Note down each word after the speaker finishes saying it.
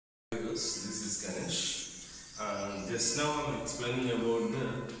This is Ganesh, and just now I am explaining about the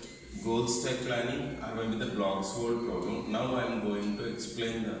goal stack planning or maybe the blocks world problem. Now I am going to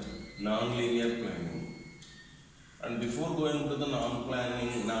explain the non-linear planning. And before going to the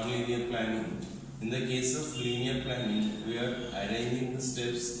non-linear planning, in the case of linear planning, we are arranging the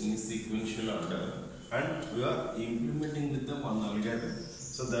steps in a sequential order and we are implementing with the one algorithm.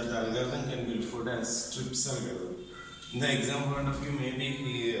 So that algorithm can be referred as strips algorithm. In the exam point of view,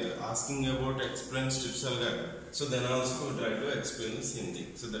 maybe asking about explain strips algorithm. So then also we try to explain the same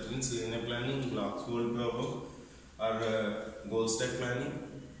thing. So that means linear planning, blocks world problem, or goal stack planning,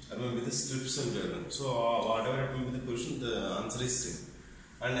 or maybe the strips algorithm. So whatever it may be the question, the answer is same.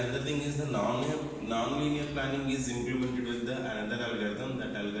 And another thing is the non-linear planning is implemented with the another algorithm.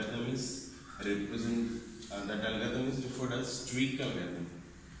 That algorithm is referred as tweak algorithm.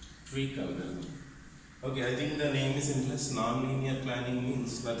 Tweak algorithm. Okay, I think the name is simple. Non-linear planning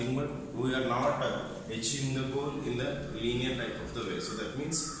means nothing but we are not achieving the goal in the linear type of the way. So that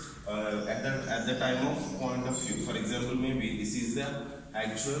means at the time of point of view, for example, maybe this is the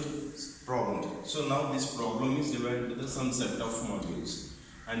actual problem. So now this problem is divided into some set of modules,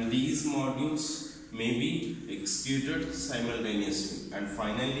 and these modules may be executed simultaneously, and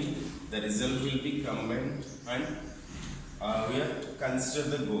finally the result will be combined and we are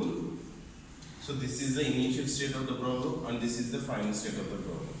consider the goal. So this is the initial state of the problem and this is the final state of the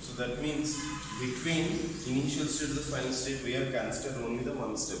problem. So that means between initial state and the final state we are considered only the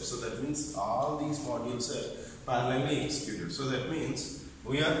one step. So that means all these modules are parallelly executed. So that means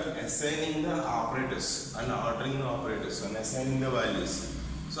we are assigning the operators and ordering the operators and assigning the values.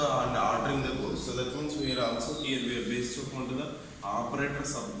 So and ordering the goals. So that means we are also here we are based upon the operator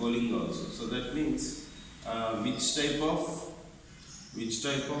subgoaling also. So that means which type of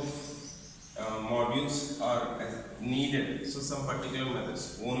modules are needed. So some particular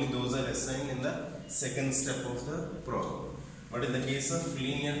methods, only those are assigned in the second step of the problem. But in the case of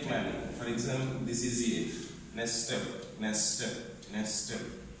linear planning, for example, this is a next step, next step, next step,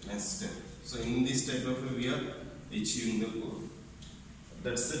 next step. So in this type of way we are achieving the goal.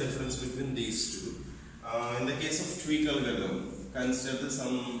 That's the difference between these two. In the case of tweak algorithm, consider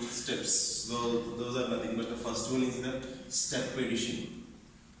some steps. So those are nothing but the first one is the step addition.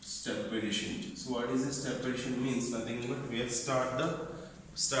 Step addition. So what is a step addition means? Nothing but we have start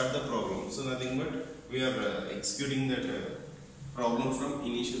the problem. So nothing but we are executing that problem from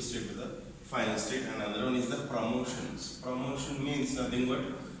initial state to the final state. And another one is the promotions. Promotion means nothing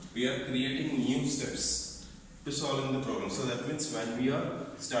but we are creating new steps to solving the problem. So that means when we are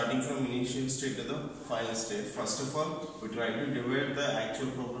starting from initial state to the final state, first of all we try to divide the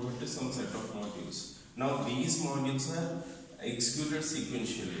actual problem into some set of modules. Now these modules are executed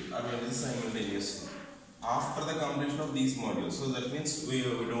sequentially or maybe simultaneously after the completion of these modules. So that means we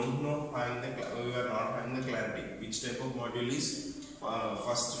don't know, we are not having the clarity which type of module is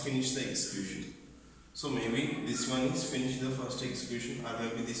first finish the execution. So maybe this one is finish the first execution or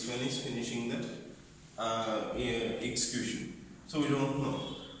maybe this one is finishing the execution. So we don't know.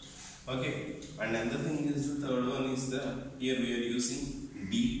 Okay, and another thing is the third one is here we are using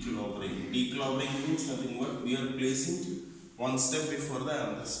declobbering. Declobbering means nothing but we are placing one step before the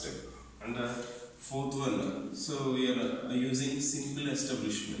another step. And the fourth one, so we are using simple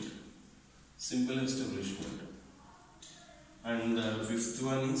establishment. And the fifth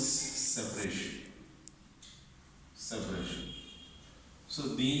one is separation. So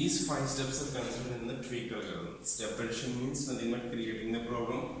these 5 steps are considered in the tweak algorithm. Step addition means nothing but creating the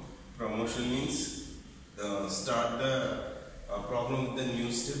problem. Promotion means start the problem with the new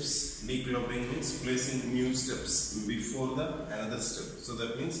steps. Declobbering means placing new steps before the another step. So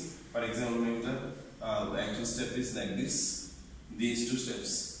that means, for example, if the actual step is like this, these 2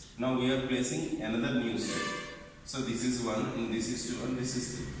 steps. Now we are placing another new step. So this is 1 and this is 2 and this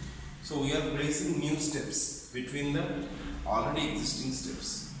is 3. So we are placing new steps between the already existing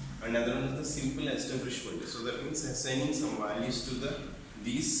steps. And another one is the simple establishment. So that means assigning some values to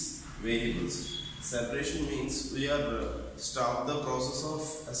these variables. Separation means we are stop the process of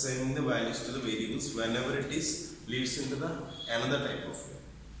assigning the values to the variables whenever it is leads into the another type of way.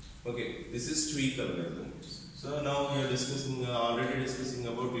 Okay, this is tweak algorithm. So now we are already discussing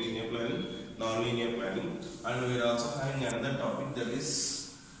about linear planning, non-linear planning, and we are also having another topic that is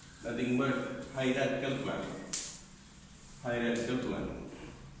nothing but hierarchical planning. Hierarchical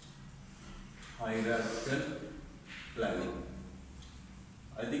planning.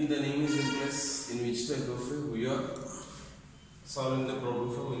 I think the name is in place in which type of way we are solving the problem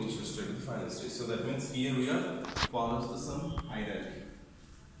from initial state to the final state. So that means here we are follows some hierarchy.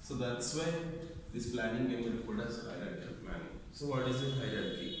 So that's why this planning can be referred as hierarchical planning. So what is a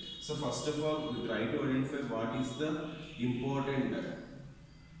hierarchy? So So first of all, we try to identify what is the important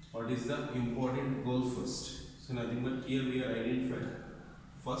goal first. So nothing but here we are identifying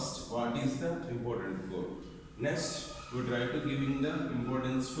first what is the important goal. Next, we try to giving the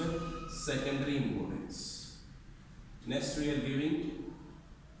importance for secondary importance. Next, we are giving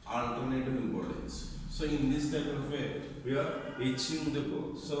alternative importance. So in this type of way, we are achieving the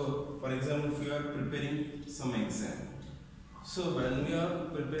goal. So for example, if we are preparing some exam. So when we are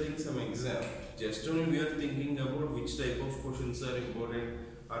preparing some exam, just only we are thinking about which type of questions are important,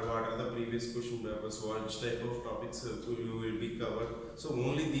 or what are the previous question papers, which type of topics you will be covered. So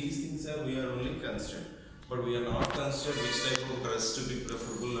only these things are we are only considered. But we are not considered which type of dress to be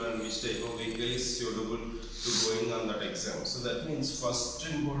preferable and which type of vehicle is suitable to going on that exam. So that means first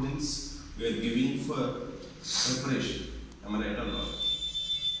importance we are giving for preparation. Am I right or not?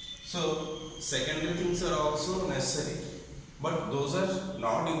 So secondary things are also necessary, but those are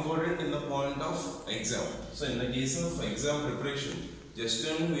not important in the point of exam. So in the case of exam preparation, just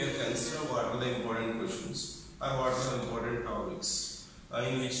only we are considering what are the important questions or what are the important topics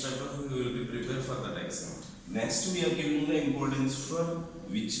in which type of we will be prepared for that exam. Next, we are giving the importance for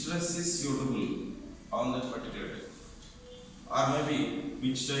which dress is suitable on that particular day, or maybe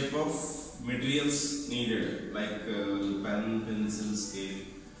which type of materials needed, like pen, pencil, scale,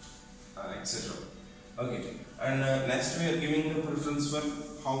 etc. Okay, and next we are giving the preference for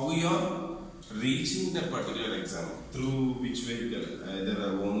how we are reaching that particular exam, through which vehicle, either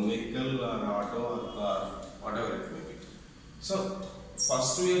our own vehicle or auto or car, whatever it may be. So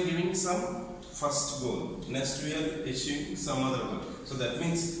first we are giving some first goal, next we are achieving some other goal. So that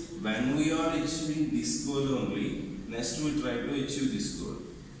means when we are achieving this goal only, next we try to achieve this goal.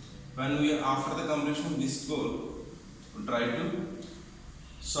 When we are after the completion of this goal, we try to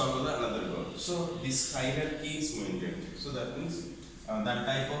solve the another goal. So this hierarchy is maintained. So that means that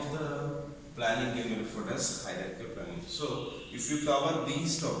type of the planning can be referred as hierarchical planning. So if you cover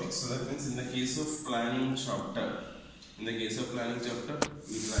these topics, so that means in the case of planning chapter, we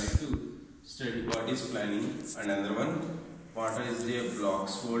try to study what is planning, and another one, what is the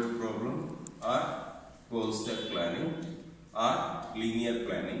Bloxwald problem, or goal step planning, or linear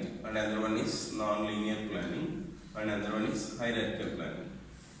planning, and another one is non-linear planning, and another one is hierarchical planning.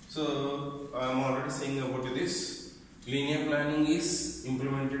 So I am already saying about this. Linear planning is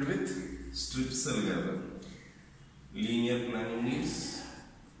implemented with strips algorithm. Linear planning is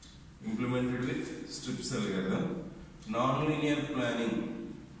implemented with strips algorithm. Non-linear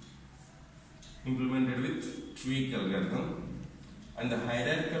planning implemented with tweak algorithm, and the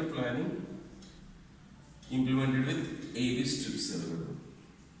hierarchical planning implemented with A/B strips algorithm.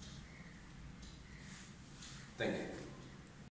 Thank you.